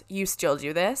 no offense, you still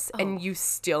do this and you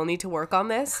still need to work on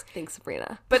this. Thanks,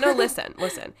 Sabrina. But no, listen.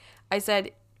 I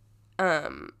said,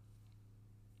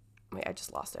 wait, I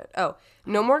just lost it. Oh,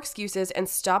 no more excuses and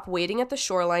stop waiting at the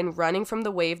shoreline, running from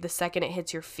the wave the second it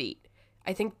hits your feet.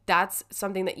 I think that's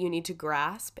something that you need to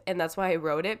grasp, and that's why I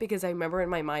wrote it, because I remember in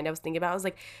my mind I was thinking about, I was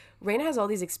like, Raina has all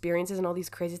these experiences and all these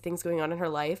crazy things going on in her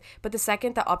life, but the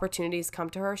second that opportunities come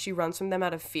to her, she runs from them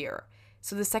out of fear.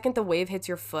 So the second the wave hits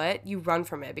your foot, you run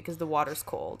from it because the water's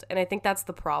cold, and I think that's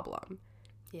the problem.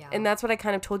 Yeah. And that's what I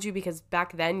kind of told you, because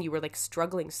back then you were like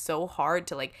struggling so hard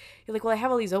to like, you're like, well, I have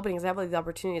all these openings, I have all these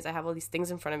opportunities, I have all these things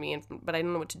in front of me, but I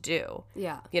don't know what to do.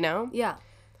 Yeah. You know? Yeah.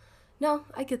 No,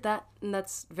 I get that. And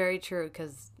that's very true,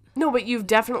 because... No, but you've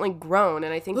definitely grown,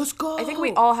 and I think... Let's go! I think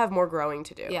we all have more growing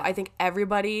to do. Yeah. I think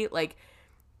everybody, like,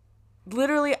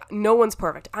 literally, no one's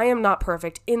perfect. I am not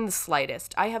perfect in the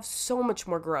slightest. I have so much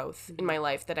more growth in my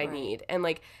life that I need. And,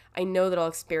 like, I know that I'll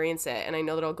experience it, and I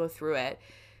know that I'll go through it.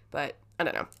 But, I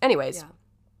don't know. Anyways.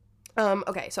 Yeah.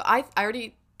 Okay, so I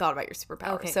already thought about your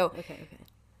superpower. Okay. So, Okay.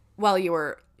 while you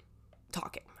were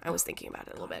talking, I was thinking about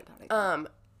it a little bit.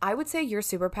 I would say your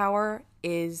superpower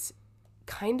is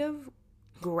kind of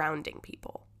grounding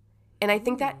people. And I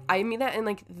think that, I mean that in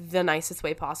like the nicest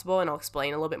way possible, and I'll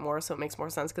explain a little bit more so it makes more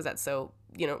sense, because that's so,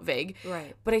 vague.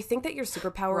 Right. But I think that your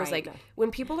superpower is Right. like, when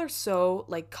people are so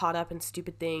like caught up in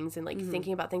stupid things and like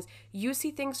thinking about things, you see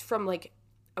things from like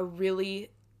a really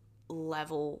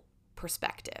level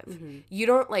perspective. You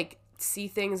don't like see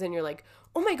things and you're like,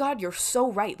 oh my God, you're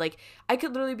so right. Like, I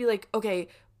could literally be like, okay,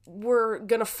 we're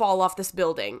gonna fall off this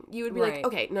building. You would be like,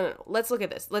 okay, no, let's look at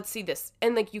this, let's see this,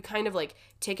 and like you kind of like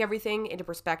take everything into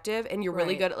perspective, and you're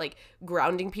really good at like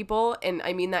grounding people. And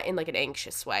I mean that in like an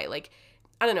anxious way. Like,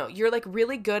 I don't know, you're like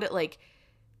really good at like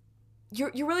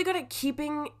you're really good at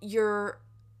keeping your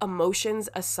emotions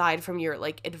aside from your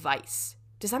like advice.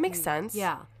 Does that make sense?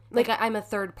 Yeah. Like I'm a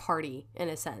third party in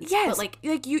a sense. Yes. But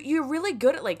like you're really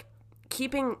good at like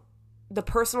keeping the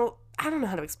personal, I don't know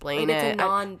how to explain it's it. a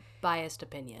non-biased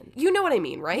opinion. You know what I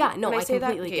mean, right? Yeah, no, When I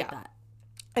completely get that.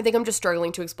 I think I'm just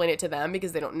struggling to explain it to them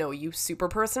because they don't know you super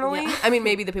personally. Yeah. I mean,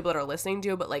 maybe the people that are listening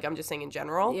do, but like I'm just saying in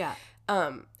general. Yeah.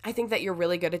 I think that you're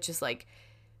really good at just like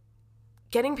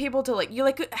getting people to like, you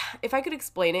like, if I could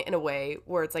explain it in a way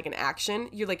where it's like an action,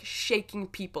 you're like shaking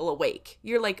people awake.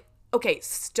 You're like, okay,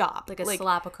 stop. Like a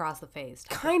slap across the face.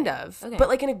 Kind of, Okay. but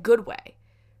like in a good way.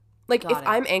 Like Got if it.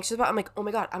 I'm anxious about, I'm like, oh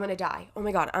my God, I'm gonna die. Oh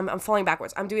my God, I'm falling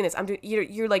backwards. I'm doing this.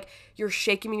 You're like, you're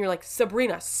shaking me. And you're like,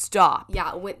 Sabrina, stop.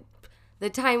 Yeah, the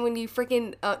time when you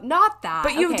freaking not that.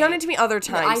 But you've done it to me other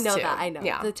times. I know too. that. I know.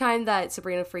 Yeah. The time that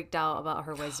Sabrina freaked out about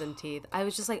her wisdom teeth, I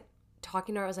was just like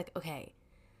talking to her. I was like, okay,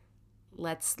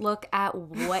 let's look at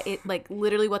what it like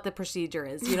literally what the procedure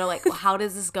is. Like how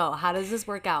does this go? How does this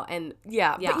work out? And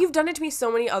yeah, but you've done it to me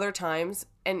so many other times,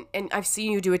 and I've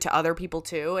seen you do it to other people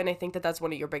too. And I think that that's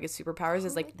one of your biggest superpowers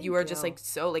is like you are just like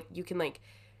so like you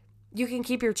can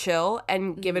keep your chill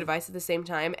and give advice at the same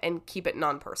time and keep it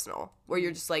non-personal, where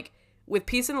you're just like with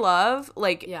peace and love,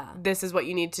 like this is what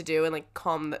you need to do, and like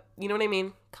calm the, you know what I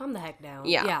mean? Calm the heck down.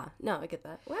 Yeah. Yeah. No, I get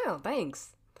that. Wow, thanks.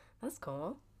 That's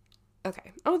cool.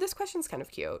 Okay. Oh, this question's kind of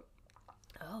cute.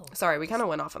 Oh. Sorry, we kind of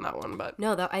went off on that one, but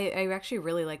No, I actually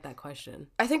really like that question.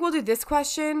 I think we'll do this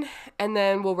question and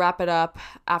then we'll wrap it up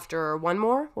after one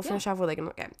more. We'll finish off with like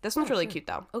okay. This one's really cute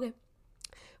though. Okay.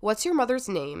 What's your mother's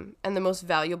name and the most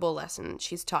valuable lesson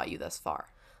she's taught you thus far?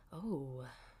 Oh.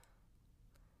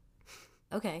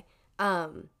 Okay.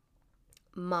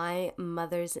 My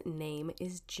mother's name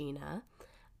is Gina.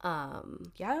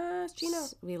 Yes, Gina.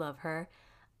 We love her.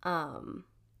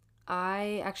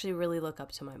 I actually really look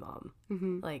up to my mom,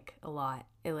 like a lot.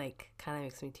 It like kind of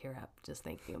makes me tear up just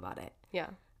thinking about it. Yeah.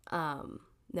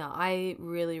 No, I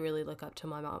really, really look up to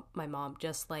my mom. My mom,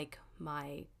 just like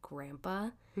my grandpa.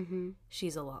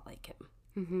 She's a lot like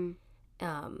him.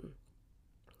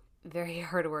 Very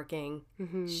hardworking.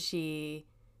 She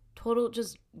total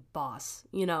just boss.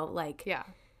 Like Yeah.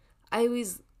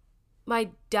 My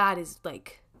dad is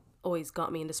like always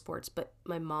got me into sports, but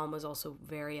my mom was also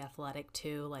very athletic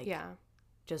too. Like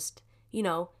just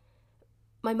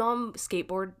my mom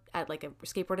skateboarded at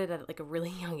like a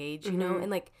really young age, and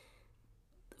like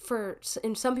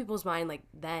in some people's mind, like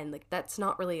then like that's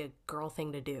not really a girl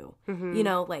thing to do,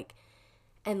 like,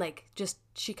 and like just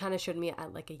she kind of showed me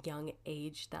at like a young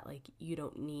age that like you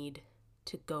don't need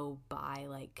to go by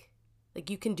like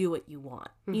you can do what you want,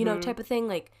 type of thing,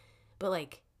 like, but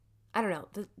like I don't know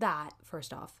that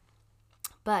first off.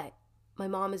 But my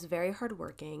mom is very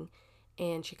hardworking,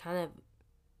 and she kind of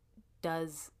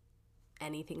does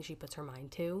anything she puts her mind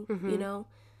to,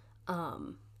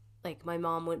 Like, my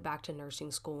mom went back to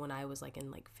nursing school when I was, like,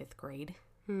 in, like, 5th grade.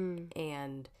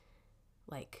 And,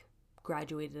 like,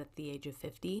 graduated at the age of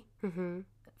 50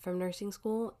 from nursing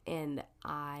school, and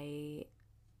I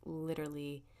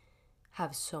literally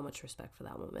have so much respect for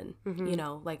that woman. You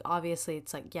know, like, obviously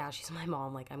it's like, yeah, she's my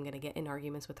mom, like, I'm gonna get in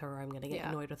arguments with her, or I'm gonna get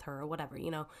annoyed with her or whatever,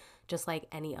 you know, just like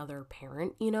any other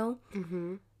parent, you know.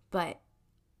 But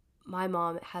my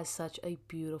mom has such a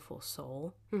beautiful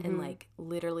soul, and like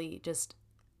literally just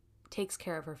takes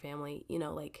care of her family, you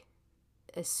know, like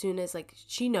as soon as like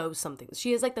she knows something,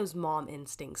 she has like those mom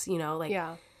instincts, you know, like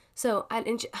so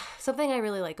something I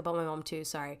really like about my mom too,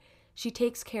 she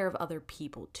takes care of other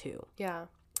people too.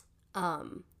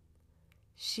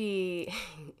 She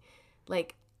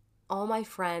like all my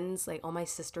friends, like all my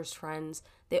sister's friends,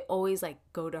 they always like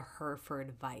go to her for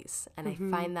advice, and I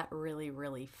find that really,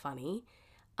 really funny,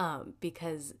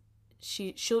 because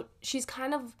she's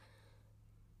kind of,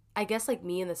 I guess, like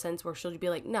me in the sense where she'll be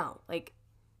like, no, like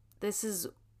this is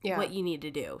what you need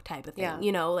to do type of thing,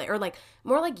 you know, like, or like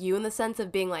more like you in the sense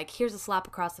of being like, here's a slap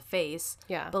across the face,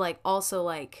 but like also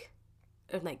like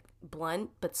blunt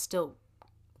but still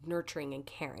nurturing and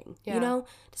caring, you know.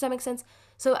 Does that make sense?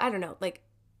 So I don't know, like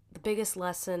the biggest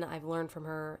lesson I've learned from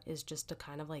her is just to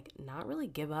kind of like not really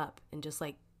give up and just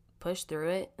like push through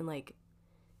it, and like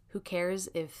who cares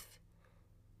if,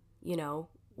 you know,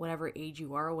 whatever age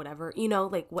you are or whatever, you know,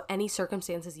 like what any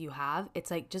circumstances you have, it's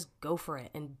like just go for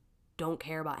it and don't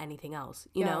care about anything else,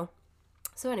 you know.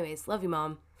 So anyways, love you,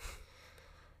 Mom.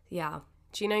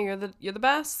 Gina, you're the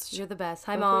best. You're the best.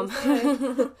 Hi, Mom.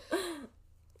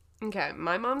 Okay,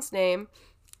 my mom's name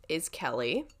is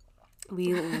Kelly.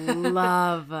 We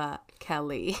love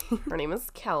Kelly. Her name is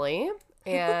Kelly,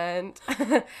 and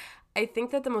I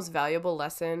think that the most valuable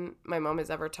lesson my mom has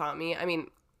ever taught me, I mean,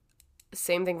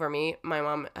 same thing for me. My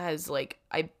mom has, like,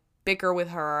 I bicker with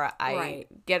her, I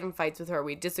get in fights with her,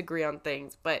 we disagree on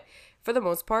things, but for the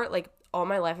most part, like, all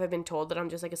my life I've been told that I'm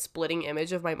just like a splitting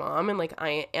image of my mom, and like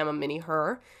I am a mini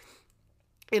her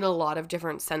in a lot of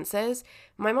different senses.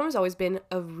 My mom has always been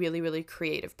a really, really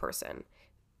creative person.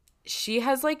 She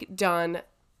has like done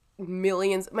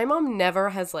millions. My mom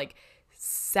never has like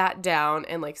sat down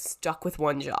and like stuck with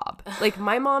one job. Like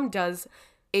my mom does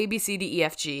A, B, C, D, E,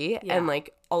 F, G, and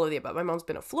like all of the above. My mom's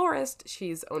been a florist.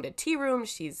 She's owned a tea room.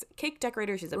 She's a cake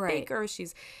decorator. She's a baker.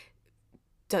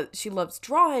 She loves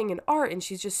drawing and art, and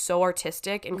she's just so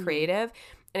artistic and creative.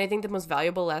 And I think the most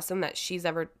valuable lesson that she's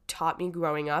ever taught me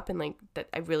growing up, and like that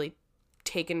I've really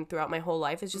taken throughout my whole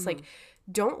life, is just like,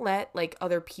 don't let like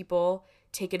other people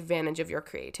take advantage of your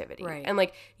creativity. And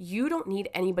like, you don't need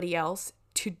anybody else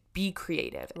to be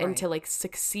creative and to like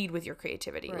succeed with your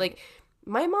creativity. Like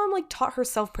my mom like taught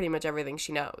herself pretty much everything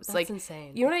she knows. That's like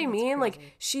insane. You know what I mean? Crazy.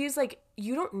 Like she's like,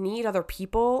 you don't need other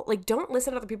people. Like don't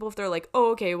listen to other people if they're like,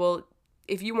 oh, okay, well,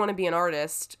 if you want to be an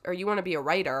artist or you want to be a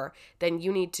writer, then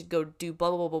you need to go do blah,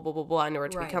 blah, blah, blah, blah, blah in order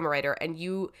to become a writer, and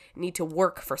you need to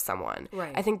work for someone.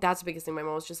 I think that's the biggest thing. My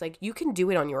mom was just like, you can do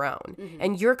it on your own,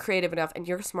 and you're creative enough, and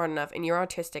you're smart enough, and you're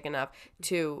artistic enough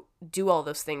to do all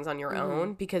those things on your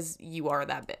own because you are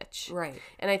that bitch.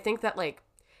 And I think that, like,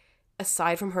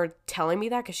 aside from her telling me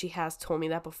that, because she has told me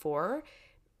that before,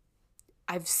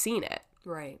 I've seen it.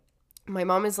 My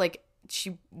mom is like,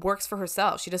 she works for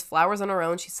herself. She does flowers on her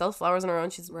own. She sells flowers on her own.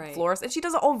 She's a florist. And she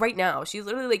does it all right now. She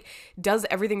literally, like, does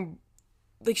everything.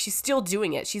 Like, she's still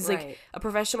doing it. She's, like, a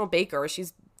professional baker.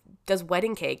 Does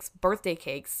wedding cakes, birthday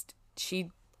cakes. She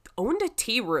owned a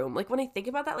tea room. Like, when I think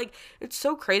about that, like, it's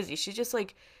so crazy. She just,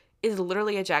 like, is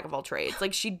literally a jack of all trades.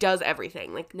 Like, she does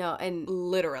everything. Like, no, and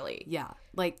literally.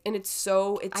 Like, and it's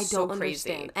so crazy.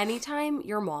 Understand. Anytime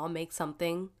your mom makes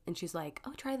something and she's like,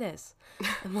 oh, try this.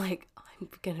 I'm like, I'm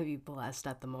gonna be blessed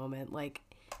at the moment. Like,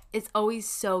 it's always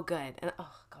so good. And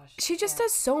oh gosh, she just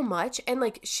does so much, and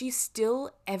like she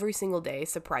still every single day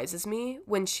surprises me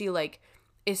when she like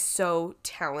is so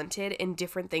talented in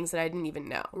different things that I didn't even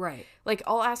know. Like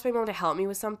I'll ask my mom to help me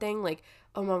with something, like,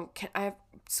 oh mom, I have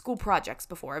school projects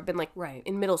before. I've been like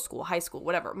in middle school, high school,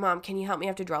 whatever. Mom, can you help me? I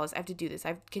have to draw this. I have to do this.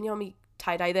 Can you help me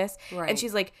tie-dye this? And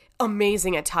she's like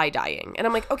amazing at tie-dyeing. And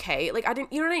I'm like, okay, like I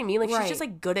didn't, you know what I mean? Like she's just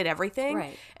like good at everything.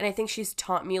 And I think she's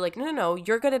taught me like, no,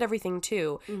 you're good at everything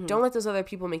too. Don't let those other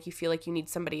people make you feel like you need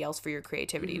somebody else for your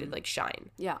creativity to like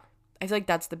shine. I feel like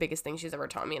that's the biggest thing she's ever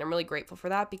taught me. And I'm really grateful for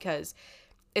that, because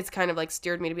it's kind of like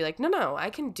steered me to be like, no,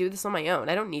 I can do this on my own.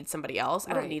 I don't need somebody else.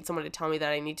 I don't need someone to tell me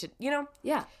that I need to, you know?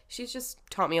 She's just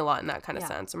taught me a lot in that kind of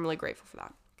sense. I'm really grateful for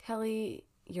that. Kelly,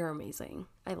 you're amazing.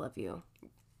 I love you.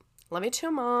 Love you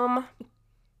too, Mom.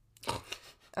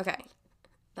 Okay.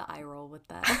 The eye roll with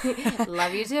that.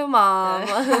 Love you too, Mom.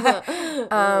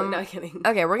 No kidding.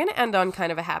 Okay, we're going to end on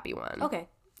kind of a happy one. Okay.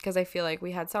 Because I feel like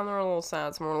we had some that were a little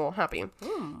sad, some were a little happy.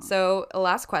 So,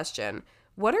 last question.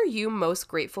 What are you most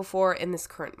grateful for in this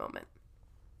current moment?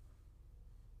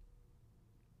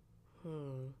 I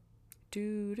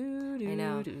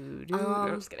know. No,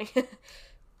 I'm just kidding.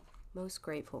 Most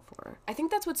grateful for. I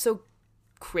think that's what's so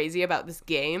crazy about this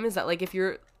game is that, like, if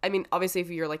you're, I mean, obviously if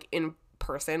you're, like, in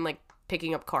person, like,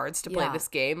 picking up cards to play this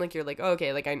game, like, you're like, oh,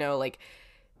 okay, like, I know, like,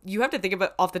 you have to think of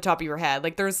it off the top of your head.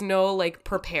 Like, there's no, like,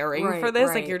 preparing for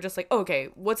this. Like, you're just like, oh, okay,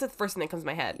 what's the first thing that comes to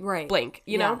my head? Right. Blank,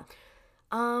 you know?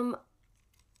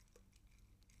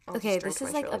 Okay, this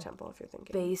is like a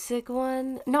basic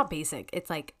one. Not basic. It's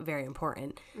like very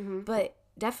important. But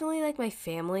definitely like my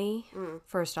family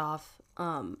first off,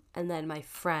 and then my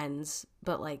friends.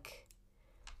 But like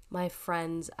my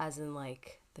friends, as in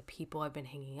like the people I've been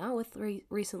hanging out with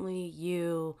recently.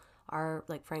 You are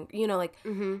like Frank, you know, like,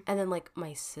 and then like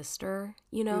my sister.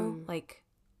 You know, like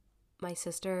my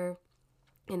sister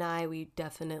and I. We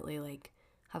definitely like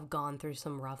have gone through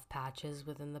some rough patches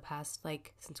within the past,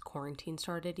 like, since quarantine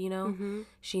started, you know?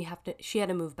 She had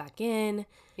to move back in.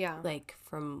 Yeah. Like,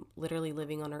 from literally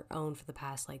living on her own for the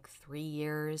past, like, 3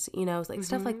 years, you know? Like,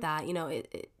 stuff like that, you know?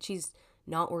 She's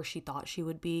not where she thought she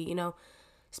would be, you know?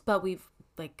 But we've,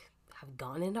 like, have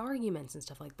gone into arguments and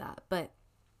stuff like that. But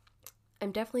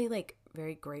I'm definitely, like,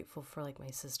 very grateful for, like,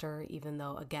 my sister, even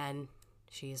though, again,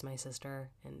 she is my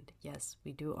sister. And, yes,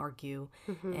 we do argue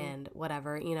and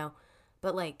whatever, you know?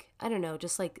 But, like, I don't know,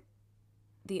 just, like,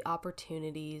 the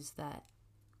opportunities that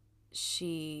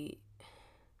she...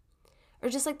 Or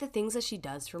just, like, the things that she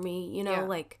does for me, you know? Yeah.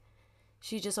 Like,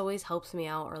 she just always helps me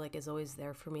out or, like, is always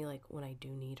there for me, like, when I do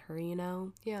need her, you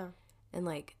know? Yeah. And,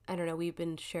 like, I don't know, we've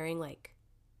been sharing, like...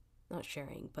 Not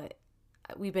sharing, but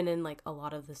we've been in, like, a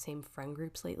lot of the same friend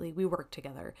groups lately. We work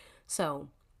together. So,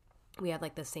 we had,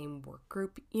 like, the same work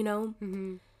group, you know?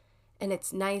 And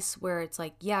it's nice where it's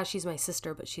like, yeah, she's my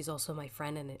sister, but she's also my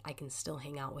friend, and I can still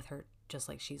hang out with her just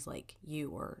like she's like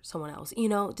you or someone else, you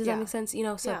know? Does that make sense? You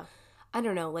know? So, I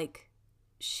don't know, like,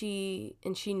 she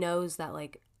knows that,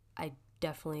 like, I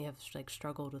definitely have, like,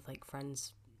 struggled with, like,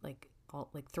 friends, like,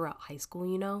 all, like, throughout high school,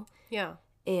 you know? Yeah.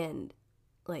 And,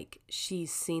 like,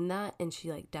 she's seen that, and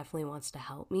she, like, definitely wants to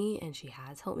help me, and she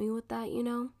has helped me with that, you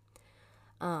know?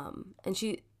 And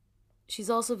she's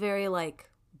also very, like,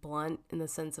 blunt in the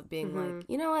sense of being like,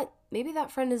 you know what, maybe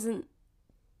that friend isn't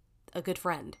a good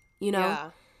friend, you know? Yeah.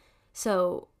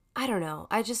 So I don't know,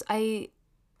 I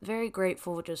very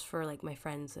grateful just for like my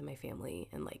friends and my family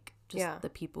and like just the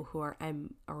people who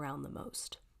I'm around the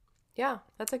most. Yeah,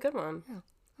 that's a good one. Yeah.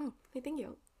 Oh, thank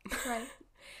you. Right.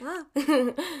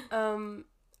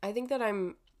 I think that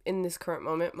I'm in this current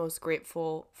moment most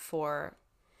grateful for,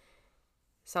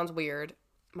 sounds weird,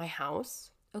 my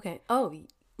house. Okay. Oh,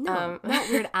 no, not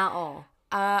weird at all.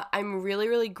 I'm really,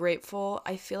 really grateful.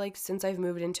 I feel like since I've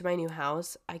moved into my new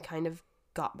house, I kind of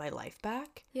got my life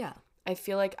back. Yeah. I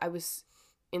feel like I was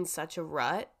in such a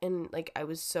rut and like I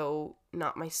was so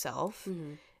not myself.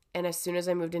 And as soon as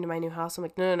I moved into my new house, I'm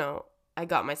like, no, I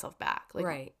got myself back. Like,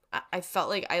 right. I felt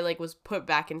like I like was put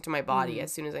back into my body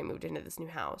as soon as I moved into this new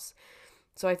house.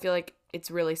 So I feel like it's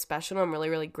really special. I'm really,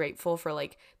 really grateful for,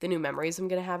 like, the new memories I'm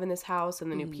going to have in this house and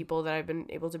the new people that I've been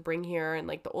able to bring here and,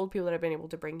 like, the old people that I've been able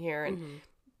to bring here and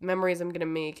memories I'm going to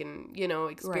make and, you know,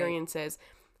 experiences. Right.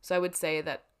 So I would say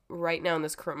that right now in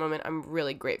this current moment, I'm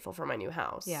really grateful for my new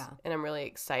house. Yeah. And I'm really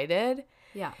excited.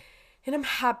 Yeah. And I'm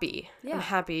happy. Yeah. I'm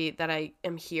happy that I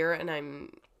am here and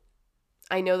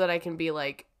I know that I can be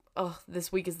like, oh,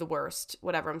 this week is the worst.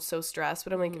 Whatever. I'm so stressed.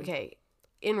 But I'm like, okay,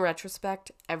 in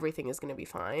retrospect, everything is going to be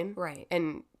fine. Right.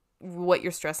 And what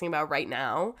you're stressing about right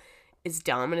now is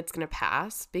dumb and it's going to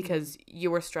pass because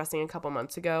you were stressing a couple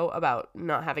months ago about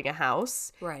not having a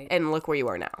house. Right. And look where you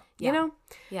are now. Yeah. You know?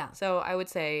 Yeah. So I would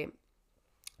say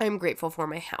I'm grateful for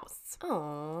my house.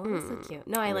 Oh, that's so cute.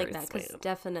 No, I like that because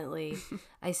definitely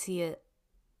I see a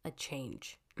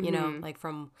change, you know, like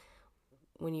from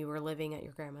when you were living at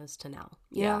your grandma's to now.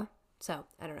 You know? So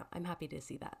I don't know. I'm happy to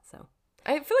see that. So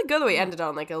I feel like Go the Way ended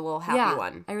on like a little happy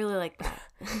one. I really like that.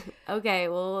 Okay,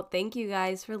 well, thank you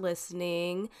guys for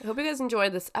listening. I hope you guys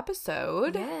enjoyed this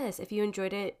episode. Yes, if you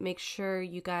enjoyed it, make sure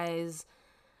you guys,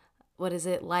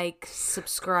 like,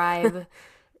 subscribe,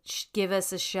 give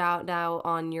us a shout out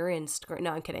on your Instagram.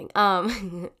 No, I'm kidding.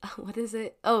 What is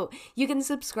it? Oh, you can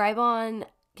subscribe on...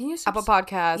 Can you Apple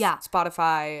Podcasts,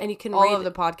 Spotify, and you can all of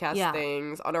the podcast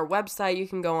things. On our website, you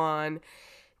can go on.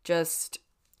 Just...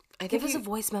 Give us a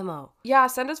voice memo. Yeah,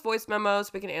 send us voice memos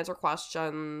so we can answer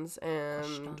questions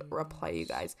and reply you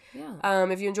guys. Yeah.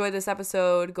 If you enjoyed this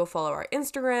episode, go follow our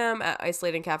Instagram at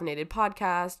Isolated and Caffeinated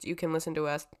Podcast. You can listen to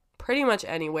us pretty much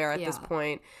anywhere at this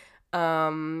point.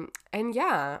 And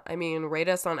yeah, I mean, rate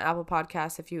us on Apple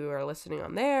Podcasts if you are listening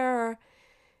on there.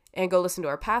 and go listen to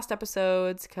our past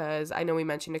episodes, because I know we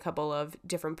mentioned a couple of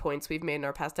different points we've made in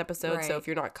our past episodes. Right. So if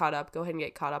you're not caught up, go ahead and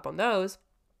get caught up on those.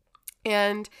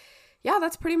 And yeah,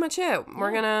 that's pretty much it.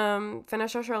 We're going to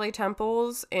finish our Shirley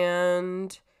Temples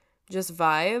and just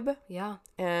vibe. Yeah.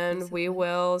 And basically. we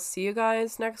will see you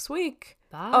guys next week.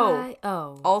 Bye.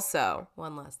 Also,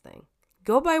 one last thing.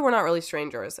 go buy We're Not Really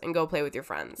Strangers and go play with your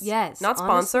friends. Yes. Not honestly,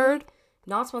 sponsored.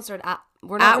 not sponsored.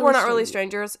 We're Not Really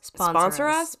Strangers. Sponsor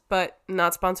us, but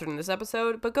not sponsored in this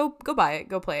episode. But go buy it.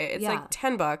 Go play it. It's like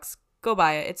 $10. Go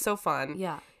buy it. It's so fun.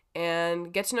 Yeah.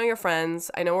 And get to know your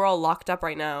friends. I know we're all locked up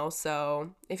right now,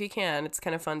 so if you can, it's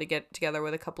kind of fun to get together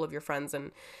with a couple of your friends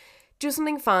and do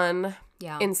something fun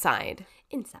inside.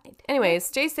 Anyways,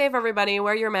 stay safe, everybody.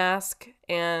 Wear your mask.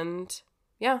 And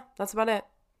yeah, that's about it.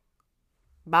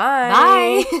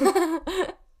 Bye. Bye.